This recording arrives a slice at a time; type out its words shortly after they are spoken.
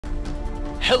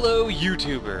Hello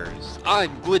YouTubers,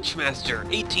 I'm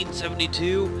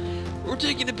Glitchmaster1872. We're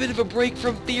taking a bit of a break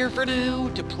from Fear for now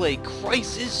to play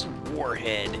Crisis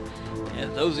Warhead.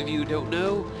 And those of you who don't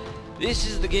know, this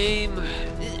is the game,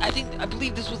 I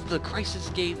believe this was the Crisis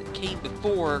game that came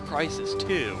before Crisis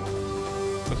 2.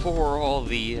 Before all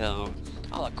the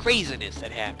craziness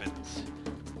that happens.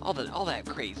 All that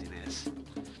craziness.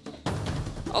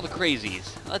 All the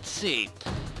crazies. Let's see.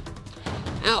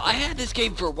 Now, I had this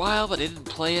game for a while, but I didn't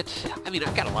play it. I mean,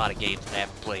 I've got a lot of games that I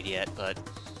haven't played yet, but...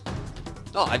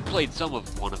 Oh, I've played some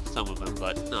of them,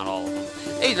 but not all of them.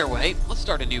 Either way, let's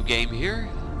start a new game here.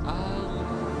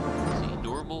 Let's see,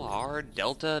 normal, hard,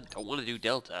 delta. Don't want to do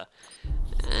delta.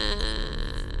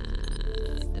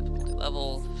 Difficulty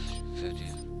level, 50,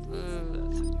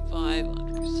 75,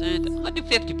 100%. I'll do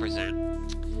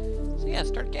 50%. So yeah,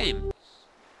 start game.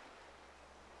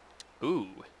 Ooh.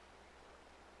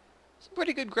 Some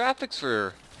pretty good graphics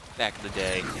for back in the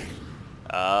day.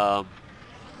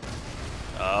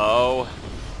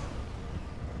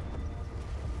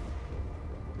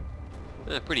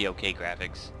 Pretty okay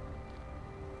graphics.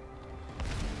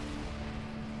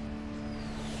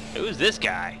 Who's this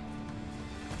guy?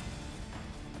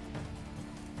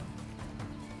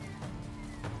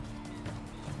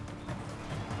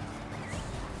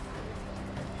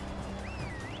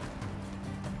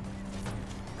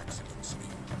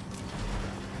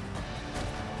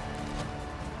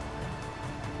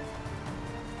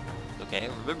 Okay,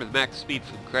 remember the max speed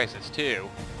from Crisis 2.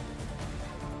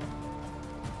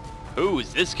 Who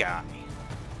is this guy?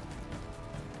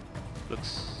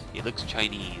 He looks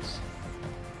Chinese.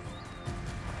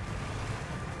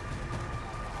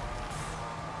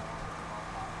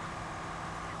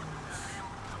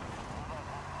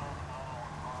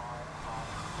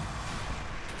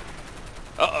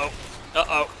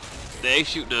 Uh-oh. They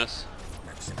shooting us.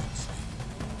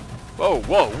 Whoa.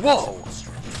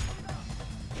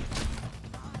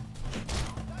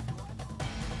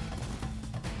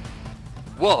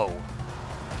 Whoa!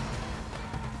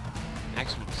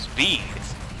 Maximum speed.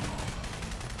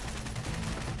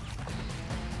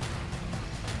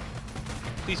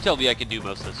 Please tell me I can do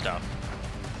most of the stuff.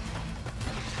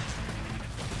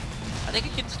 I think I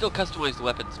can still customize the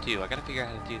weapons too. I gotta figure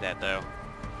out how to do that though.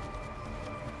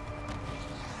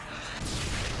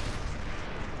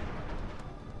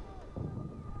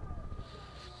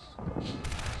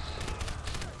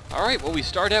 Alright, well we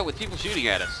start out with people shooting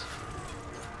at us.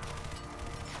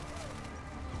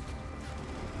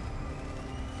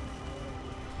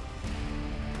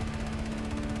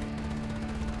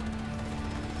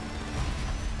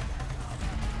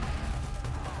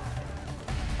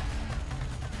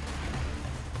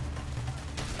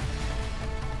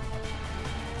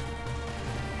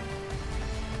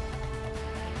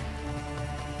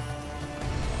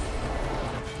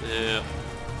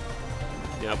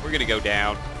 Yeah, we're gonna go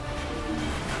down.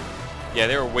 Yeah,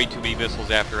 there were way too many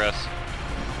missiles after us.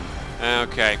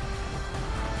 Okay.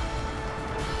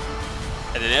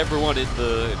 And then everyone in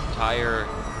the entire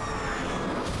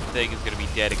thing is gonna be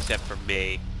dead except for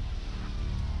me.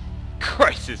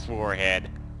 Crisis Warhead.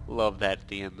 Love that at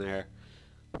the end there.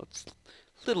 It's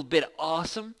a little bit of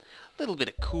awesome, a little bit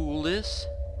of coolness.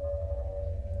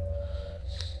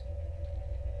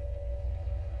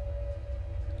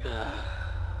 In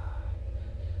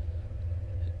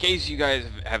case you guys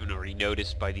haven't already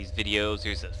noticed by these videos,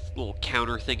 there's a little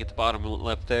counter thing at the bottom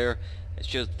left there that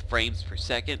shows the frames per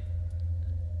second,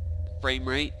 the frame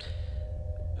rate.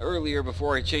 Earlier,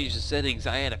 before I changed the settings,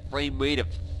 I had a frame rate of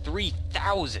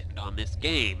 3,000 on this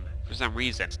game for some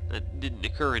reason. That didn't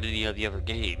occur in any of the other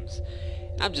games.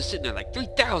 And I'm just sitting there like,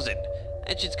 3,000?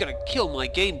 That shit's gonna kill my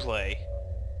gameplay.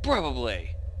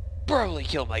 Probably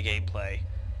kill my gameplay.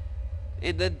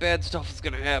 And then bad stuff is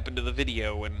gonna happen to the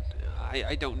video, and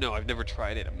I don't know. I've never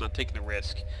tried it. I'm not taking a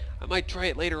risk. I might try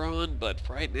it later on, but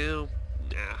for right now,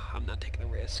 nah, I'm not taking a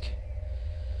risk.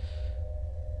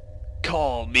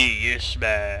 Call me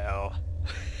Ishmael.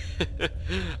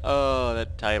 Oh,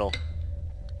 that title.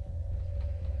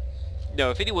 No,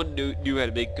 if anyone knew how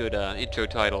to make good intro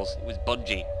titles, it was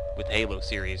Bungie with the Halo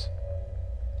series.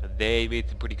 And they made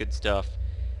some pretty good stuff.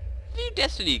 The new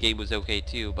Destiny game was okay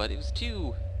too, but it was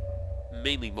too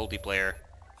mainly multiplayer.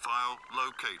 File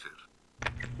located.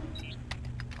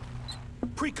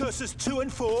 Precursors 2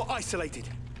 and 4 isolated.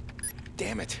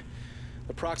 Damn it.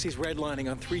 The proxy's redlining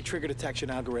on 3 trigger detection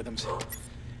algorithms.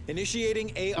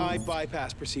 Initiating AI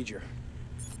bypass procedure.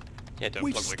 Yeah, don't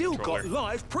We've plug my still controller. got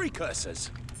live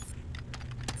precursors.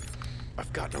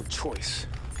 I've got no choice.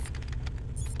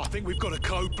 I think we've got a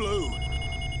code blue.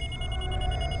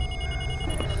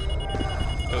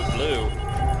 Code blue.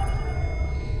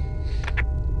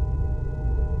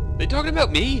 talking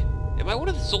about me? Am I one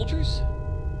of the soldiers?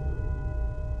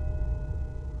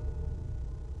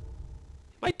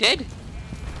 Am I dead?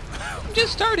 I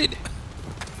just started.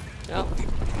 No,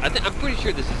 I'm pretty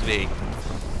sure this is me.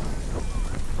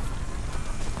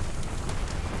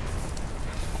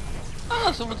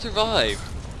 Ah, someone survived.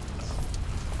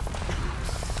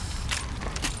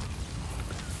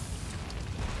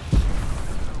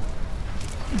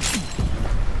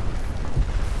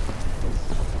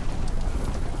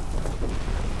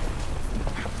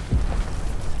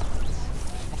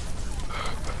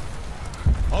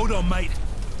 Hold on, mate.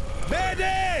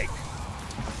 Medic!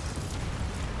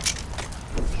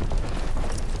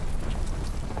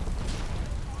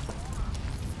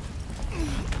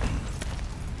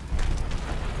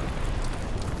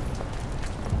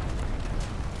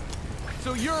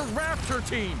 So you're a Raptor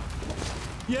team.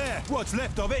 Yeah, what's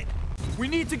left of it? We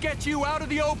need to get you out of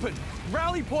the open.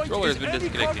 Rally point Controller's is been any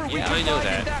disconnected. cover we Yeah, can I know find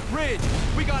that. in that ridge.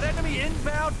 We got enemy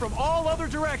inbound from all other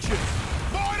directions.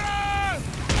 Orders!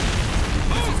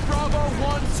 This is Bravo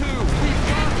 1-2. We've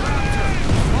got Raptor.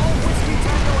 All Whiskey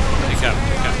Tango elements Pick up, AIA.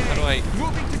 pick up. How do I...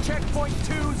 Moving to checkpoint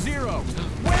 2-0.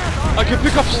 Where's our I can air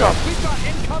pick up support? stuff. We've got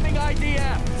incoming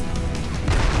IDF.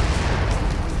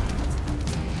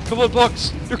 Come on,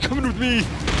 Bucks! You're coming with me!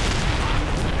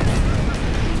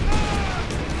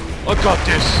 I got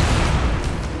this!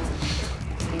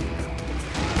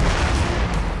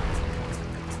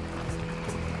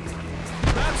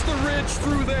 That's the ridge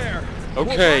through there. Okay,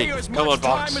 We'll buy you as come much on,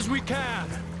 Box. time as we can.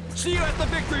 See you at the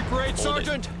victory parade, Hold it.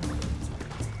 Sergeant.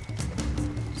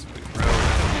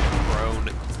 Prone.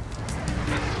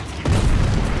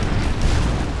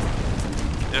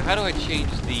 Now, how do I change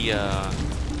the,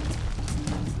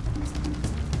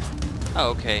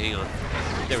 Oh, okay, hang on.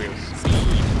 There we go. Speed.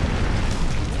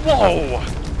 Whoa!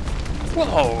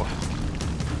 Whoa!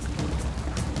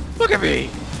 Look at me!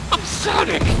 I'm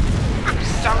Sonic! I'm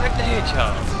Sonic the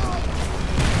Hedgehog!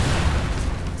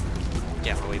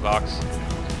 Get out of the way, Box.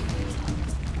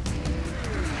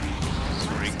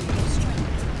 Sorry.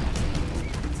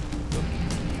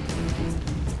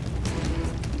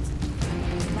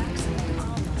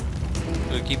 I'm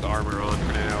gonna keep the armor on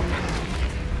for now.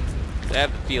 I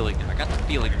have the feeling. I got the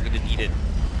feeling I'm gonna need it.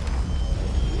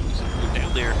 Just move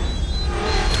down there.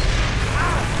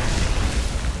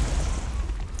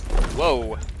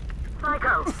 Whoa!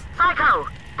 Psycho! Psycho!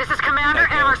 This is Commander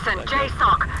Psycho, Emerson, Psycho.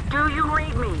 JSOC. Do you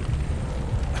read me?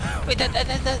 Wait,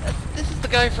 this is the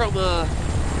guy from the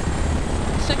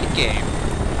second game.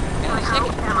 Yeah, the Psycho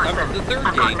second, Emerson. the third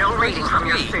I've got game. no reading Crisis from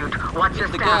your 3. suit. What's your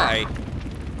He's the status? guy.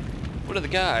 One of the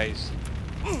guys.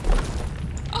 Oh,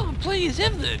 I'm playing as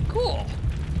him then. Cool.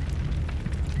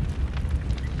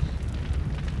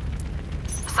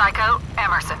 Psycho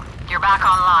Emerson, you're back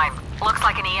online. Looks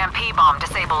like an EMP bomb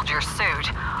disabled your suit.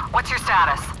 What's your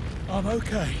status? I'm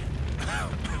okay.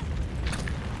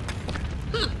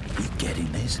 You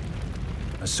getting this?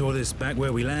 I saw this back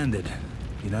where we landed.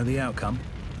 You know the outcome?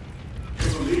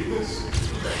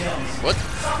 What?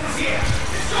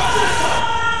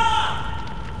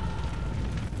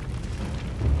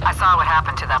 I saw what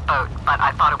happened to that boat, but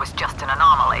I thought it was just an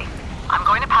anomaly. I'm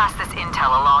going to pass this intel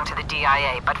along to the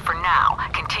DIA, but for now,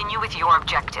 continue with your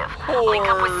objective. Link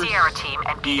up with Sierra team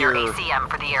and be their Dear. ACM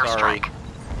for the Sorry. airstrike.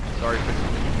 Sorry for the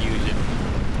confusion.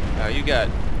 You got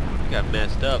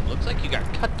messed up. Looks like you got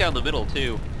cut down the middle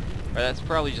too. Or that's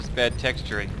probably just bad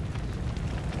texturing.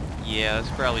 Yeah,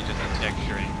 that's probably just the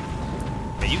texturing.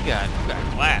 But you got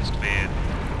blasted, man.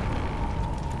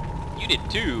 You did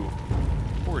too.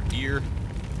 Poor dear.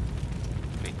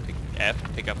 Wait, pick F,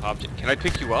 pick up object. Can I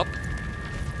pick you up?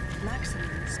 Maximum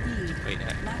speed. Wait,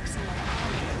 Maximum power.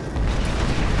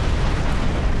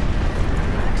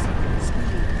 Maximum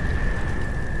speed.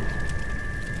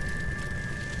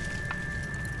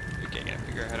 okay, gotta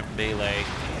figure out how to melee.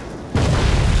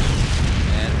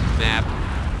 That's map.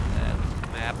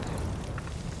 That's map.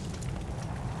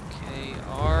 Okay,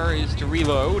 R is to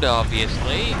reload,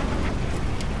 obviously.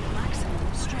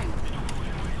 Maximum strength.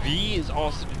 V is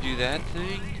also to do that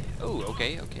thing. Oh,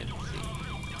 okay, let's see.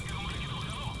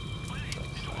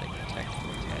 Looks like tactical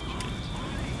attachment.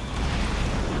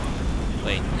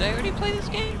 Wait, did I already play this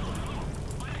game?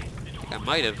 I think I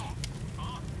might have.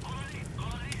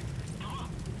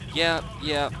 Yeah.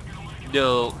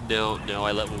 No,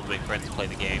 I let one of my friends play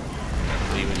the game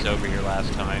when he was over here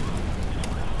last time.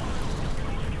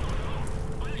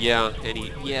 Yeah,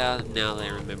 now that I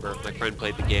remember, my friend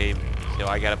played the game, so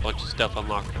I got a bunch of stuff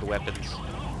unlocked for the weapons.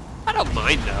 I don't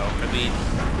mind though. I mean,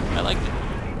 I like to.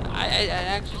 I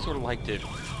actually sort of like to.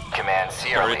 Command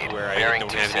Sierra Started Lead, where I bearing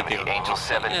don't have 270, anything Angel unlocked.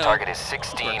 7, Yeah, target is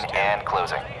 16 first and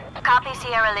closing. Copy,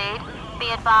 Sierra Lead. Be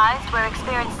advised, we're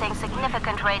experiencing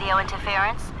significant radio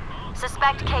interference.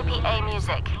 Suspect KPA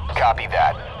music. Copy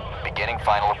that. Beginning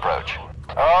final approach.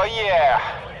 Oh yeah!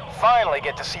 Finally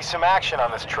get to see some action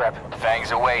on this trip. Fangs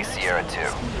away, Sierra 2.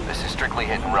 This is strictly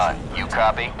hit and run. You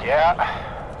copy? Yeah,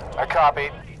 I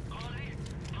copied.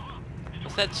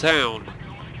 What's that sound?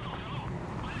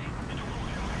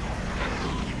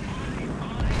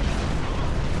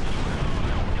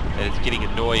 And it's getting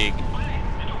annoying.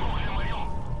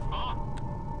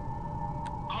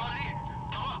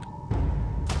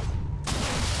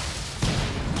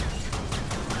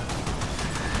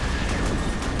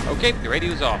 Okay, the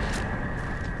radio's off.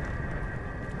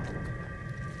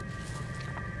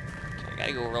 I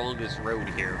gotta go along this road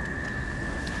here.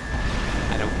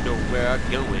 I don't know where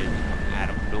I'm going. I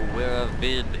don't know where I've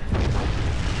been.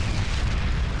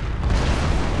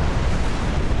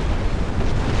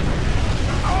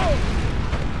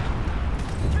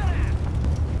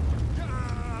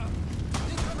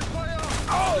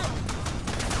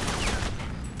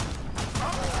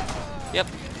 Yep,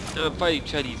 I'm fighting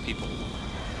Chinese people.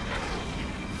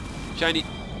 Chinese.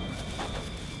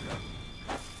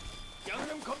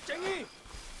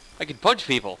 I can punch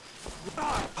people.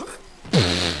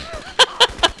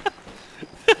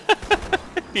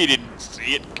 He didn't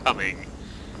see it coming.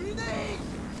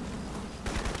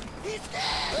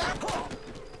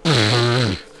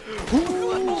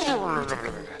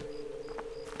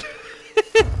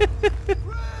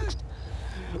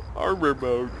 Armor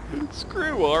mode.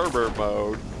 Screw armor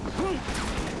mode.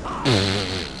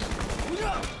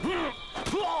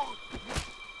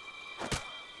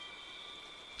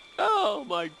 Oh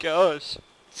my gosh.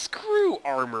 Screw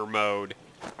armor mode.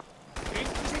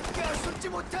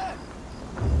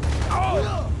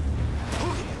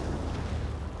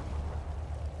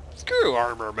 Screw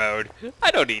armor mode.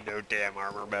 I don't need no damn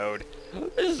armor mode.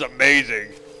 This is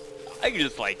amazing. I can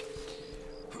just like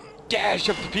dash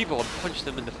up to people and punch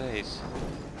them in the face.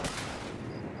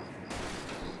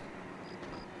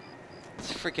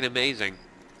 It's freaking amazing.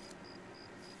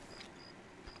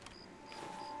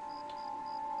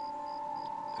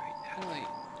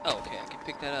 Oh, okay, I can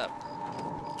pick that up.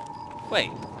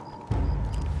 Wait.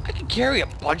 I can carry a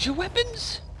bunch of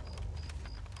weapons?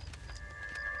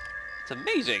 It's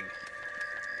amazing.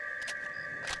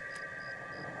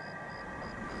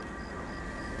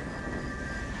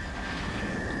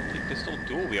 Take pistol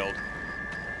dual wield.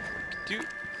 Dude.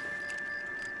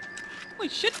 Holy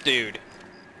shit, dude.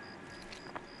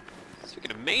 It's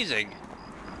freaking amazing.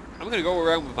 I'm gonna go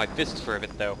around with my fists for a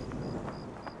bit, though.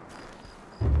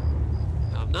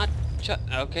 Not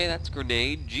okay, that's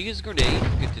grenade. G is grenade,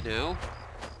 good to know.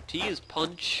 T is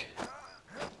punch.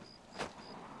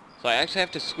 So I actually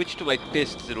have to switch to my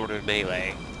fists in order to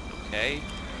melee. Okay.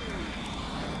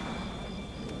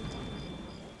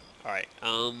 Alright,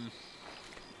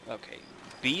 okay.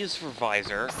 B is for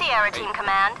visor. Sierra Team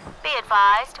Command, be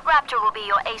advised, Raptor will be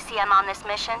your ACM on this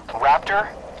mission.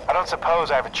 Raptor? I don't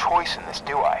suppose I have a choice in this,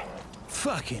 do I?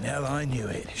 Fucking hell, I knew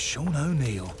it. Sean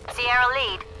O'Neill. Sierra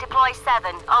Lead, deploy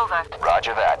 7, over.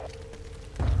 Roger that.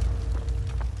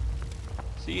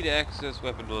 C to access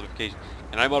weapon modification.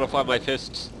 And I modify my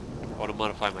fists. I want to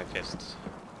modify my fists.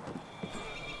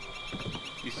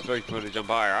 Use the very to jump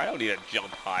higher. I don't need to jump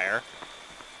higher.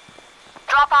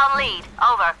 Drop on lead,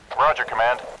 over. Roger,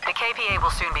 Command. The KPA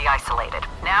will soon be isolated.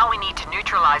 Now we need to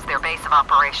neutralize their base of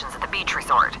operations at the beach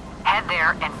resort. Head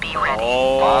there and be ready.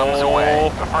 Oh. Bombs away.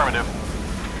 Affirmative.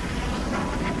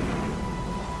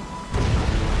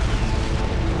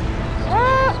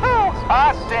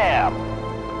 Hot damn!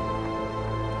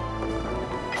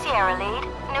 Sierra Lead,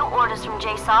 new orders from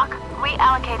JSOC,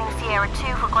 reallocating Sierra 2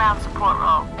 for ground support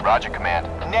role. Roger, Command.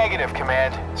 Negative,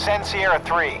 Command. Send Sierra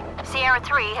 3. Sierra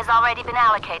 3 has already been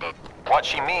allocated. What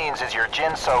she means is your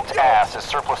gin-soaked ass is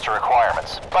surplus to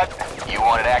requirements. But you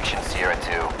wanted action, Sierra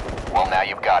 2. Well, now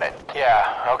you've got it.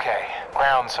 Yeah, okay.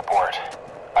 Ground support.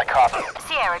 I copy.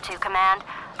 Sierra 2 Command,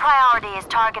 priority is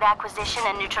target acquisition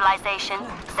and neutralization.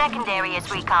 Secondary is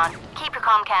recon. Keep your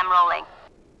comcam rolling.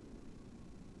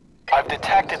 I've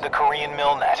detected the Korean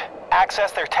Milnet.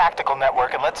 Access their tactical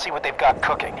network and let's see what they've got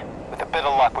cooking. With a bit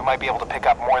of luck, we might be able to pick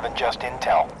up more than just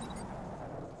intel.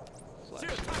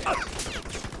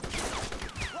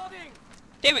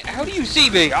 Damn it, how do you see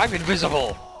me? I'm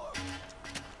invisible.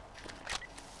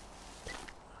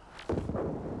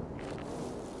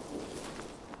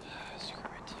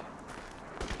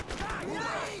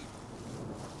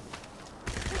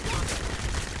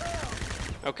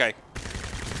 Okay.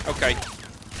 Okay.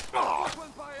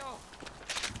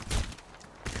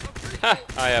 Ha!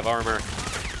 I have armor.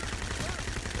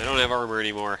 I don't have armor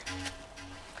anymore.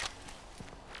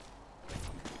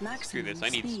 Screw Maximum this, I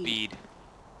need speed.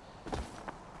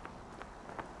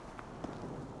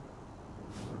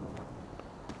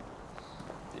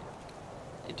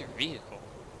 Enter vehicle.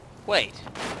 Wait.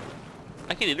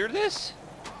 I can enter this?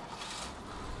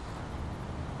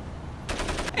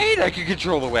 And I can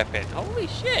control the weapon. Holy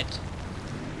shit.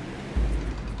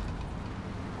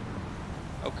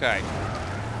 Okay.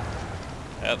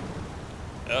 Up.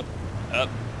 Up. Up.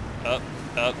 Up.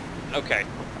 Up. Okay.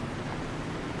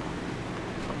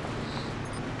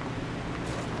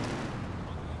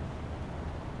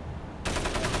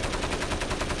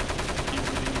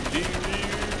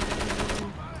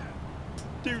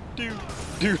 Do do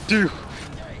do do do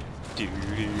do do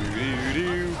do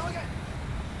do.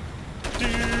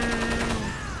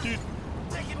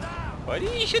 Why do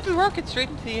you shoot the rocket straight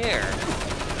into the air?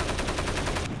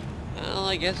 Well,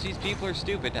 I guess these people are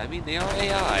stupid. I mean, they are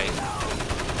AI.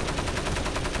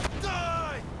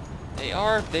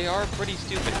 They are pretty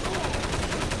stupid.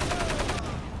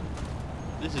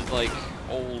 This is like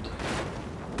older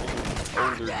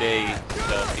day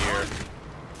stuff here.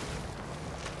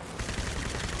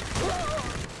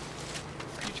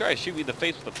 You try to shoot me in the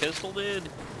face with a pistol, man?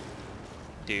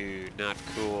 Dude, not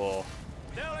cool.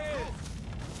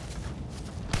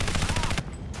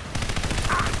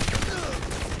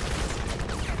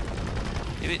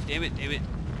 Damn it, damn it, damn it.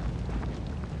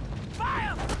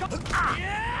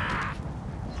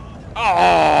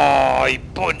 Oh, he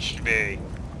punched me.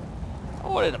 I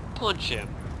wanted to punch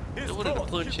him. I wanted to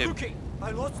punch him.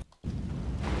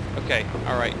 Okay,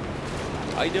 alright.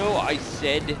 I know I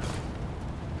said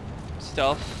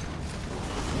stuff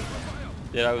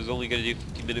that I was only going to do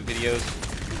 15-minute videos.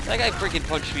 That guy freaking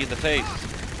punched me in the face.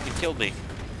 He killed me.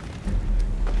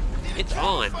 It's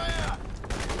on.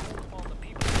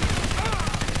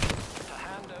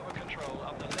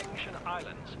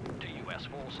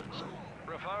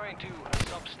 Referring to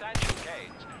substantial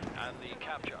gains and the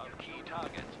capture of key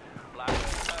targets, Blackburn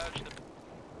urged the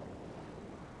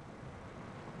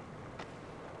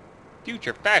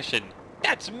Future fashion.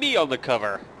 That's me on the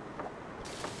cover.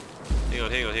 Hang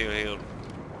on, hang on, hang on, hang on.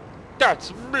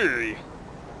 That's me.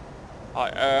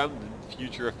 I am the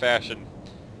future of fashion.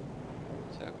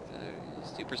 So,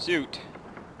 super suit.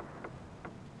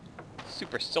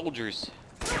 Super soldiers.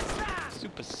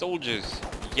 Super soldiers.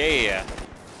 Yeah.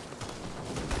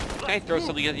 Can I throw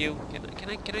something at you? Can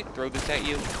I throw this at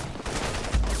you?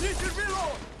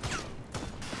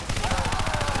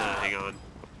 Hang on.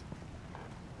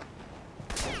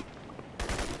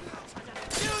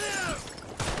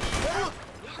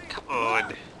 Come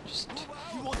on. Just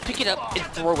pick it up and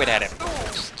throw it at him.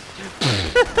 Just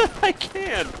I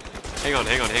can. Hang on,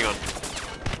 hang on, hang on.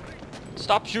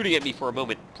 Stop shooting at me for a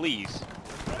moment, please.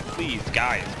 Please,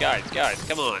 guys,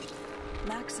 come on.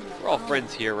 We're all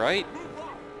friends here, right?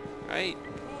 Right?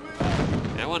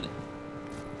 I want...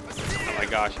 Oh my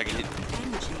gosh, I can hit...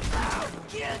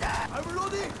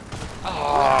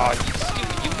 Oh, you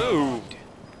stupid, you moved!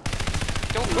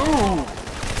 Don't move!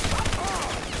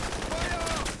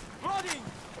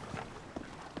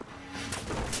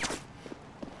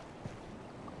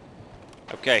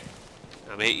 Okay,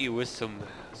 I'm gonna hit you with some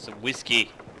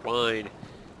whiskey, wine.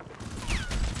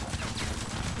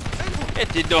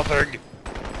 It did nothing!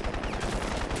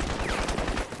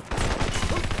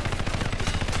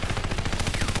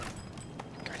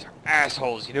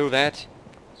 Assholes, you know that?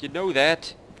 You know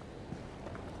that?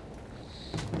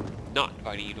 Not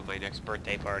inviting you to my next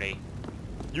birthday party.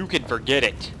 You can forget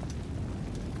it.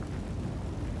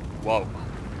 Whoa.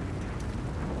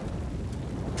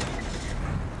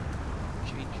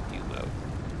 Change view mode.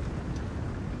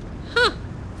 Huh.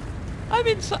 I'm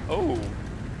inside. Oh.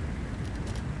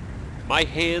 My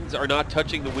hands are not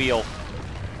touching the wheel.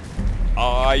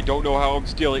 I don't know how I'm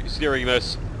steering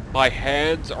this. My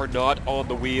hands are not on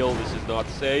the wheel. This is not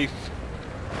safe.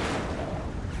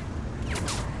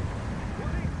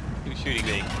 Who's shooting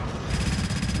me?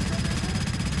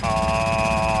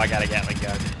 Oh, I got a Gatling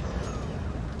gun.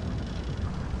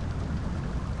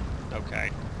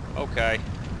 Okay. Okay.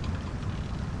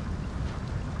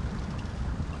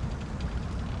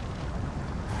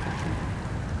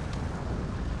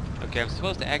 Okay, I'm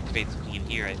supposed to activate something in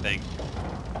here, I think.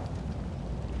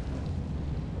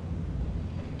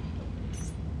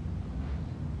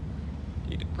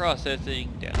 Data processing,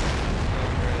 down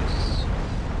progress.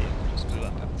 Yeah, just blew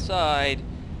up outside.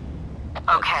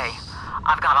 Okay,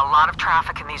 I've got a lot of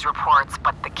traffic in these reports,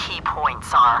 but the key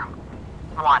points are: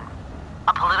 1.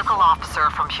 A political officer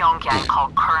from Pyongyang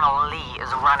called Colonel Lee is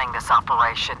running this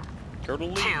operation. Colonel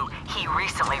Lee? 2. He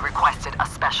recently requested a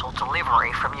special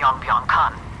delivery from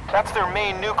Yongbyon-kun. That's their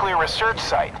main nuclear research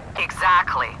site.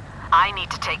 Exactly. I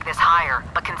need to take this higher,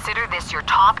 but consider this your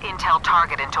top intel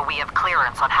target until we have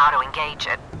clearance on how to engage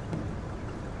it.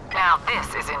 Now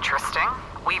this is interesting.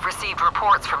 We've received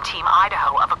reports from Team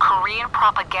Idaho of a Korean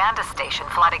propaganda station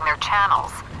flooding their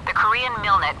channels. The Korean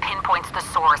Milnet pinpoints the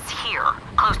source here,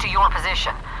 close to your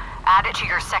position. Add it to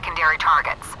your secondary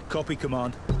targets. Copy,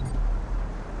 Command.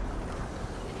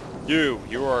 You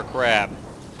are a crab.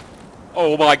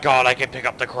 Oh my god, I can pick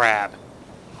up the crab.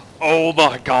 Oh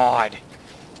my god.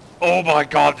 Oh my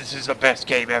god, this is the best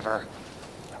game ever.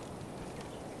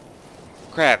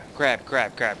 Crab. Come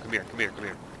here.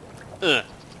 Ugh.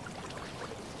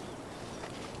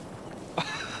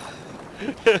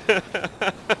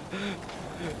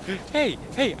 Hey,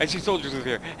 I see soldiers over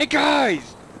here. Hey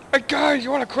guys,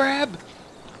 you want a crab?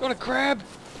 You want a crab?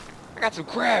 I got some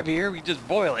crab here. We just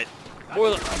boil it in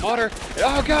water.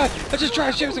 Oh god, I just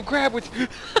tried to share some crab with.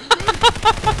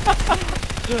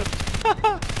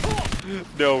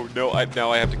 No, now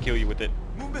I have to kill you with it.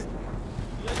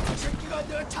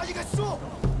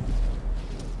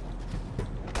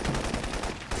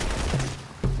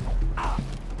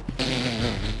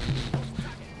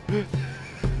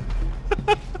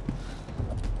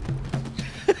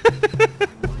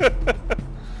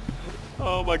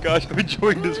 Oh my gosh, I'm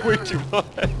enjoying this way too much.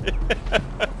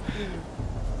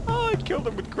 Oh, I killed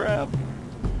him with crab.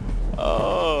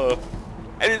 Oh,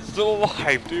 and it's still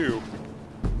alive too.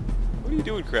 What are you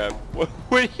doing, crab? What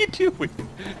are you doing?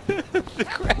 The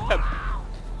crab.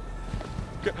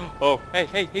 Oh,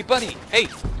 hey, buddy. Hey,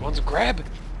 want some crab?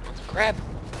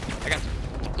 I got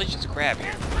some delicious crab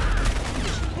here.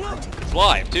 It's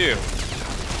live too.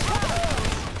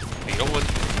 Hey, you don't want?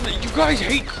 You guys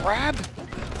hate crab?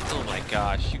 Oh my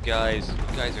gosh, you guys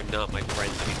are not my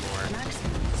friends anymore.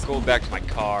 I'm going back to my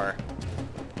car.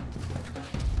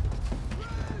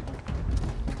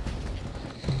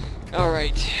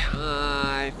 Alright,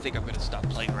 I think I'm gonna stop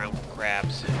playing around with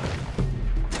crabs.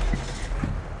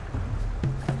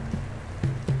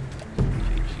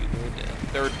 Change you to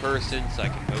third person so I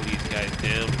can mow these guys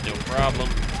down with no problem.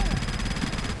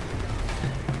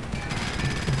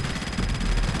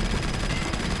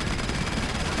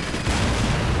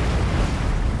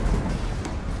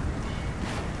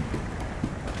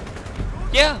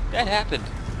 Yeah, that happened.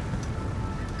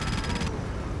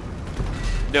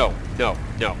 No.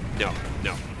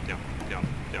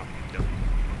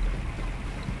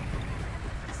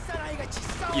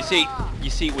 You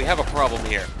see, we have a problem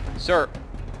here. Sir,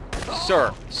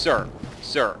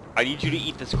 I need you to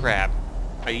eat this crab.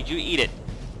 I need you to eat it.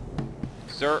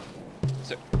 Sir,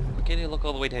 why can't I look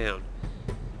all the way down?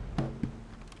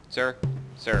 Sir,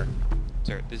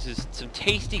 this is some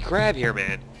tasty crab here,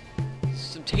 man.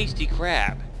 Some tasty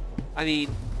crab. I mean,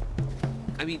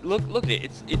 look at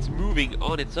it. It's moving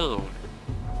on its own.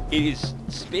 It is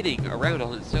spinning around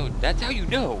on its own. That's how you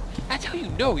know. That's how you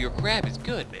know your crab is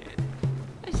good, man.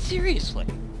 Seriously,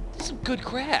 this is some good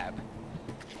crab.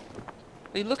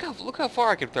 I mean, look how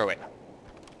far I can throw it.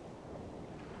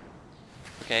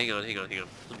 Okay, hang on. Let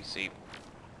me see.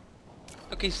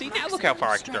 Okay, see now, look how far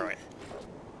I can throw it.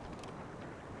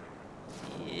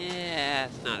 Yeah,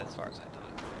 it's not as far as I thought.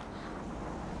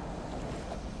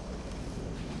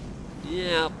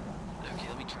 Yeah. Okay,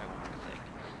 let me try one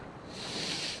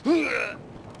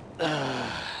more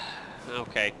thing.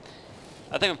 Okay.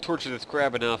 I think I've tortured this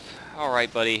crab enough.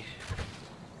 Alright, buddy.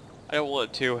 I don't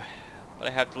want to, but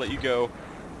I have to let you go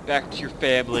back to your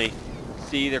family.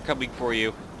 See, they're coming for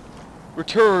you.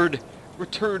 Return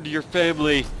to your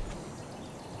family.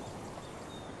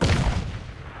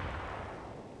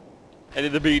 And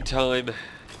in the meantime,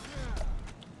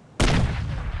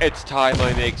 it's time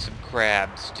I make some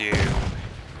crab stew.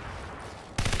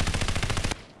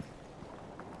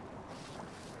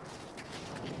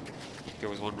 There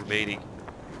was one remaining.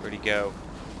 Where'd he go?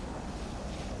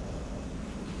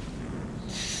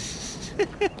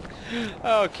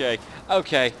 Okay.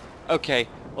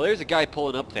 Well, there's a guy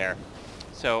pulling up there.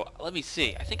 So, let me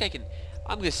see. I think I can...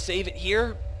 I'm going to save it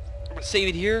here.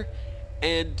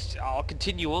 And I'll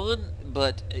continue on.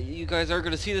 But you guys are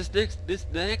going to see this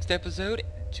next episode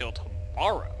until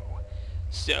tomorrow.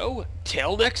 So,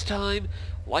 till next time,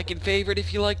 like and favorite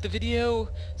if you like the video.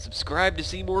 Subscribe to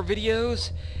see more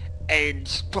videos.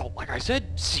 And, well, like I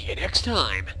said, see you next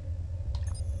time.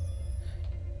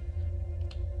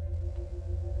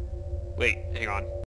 Wait, hang on.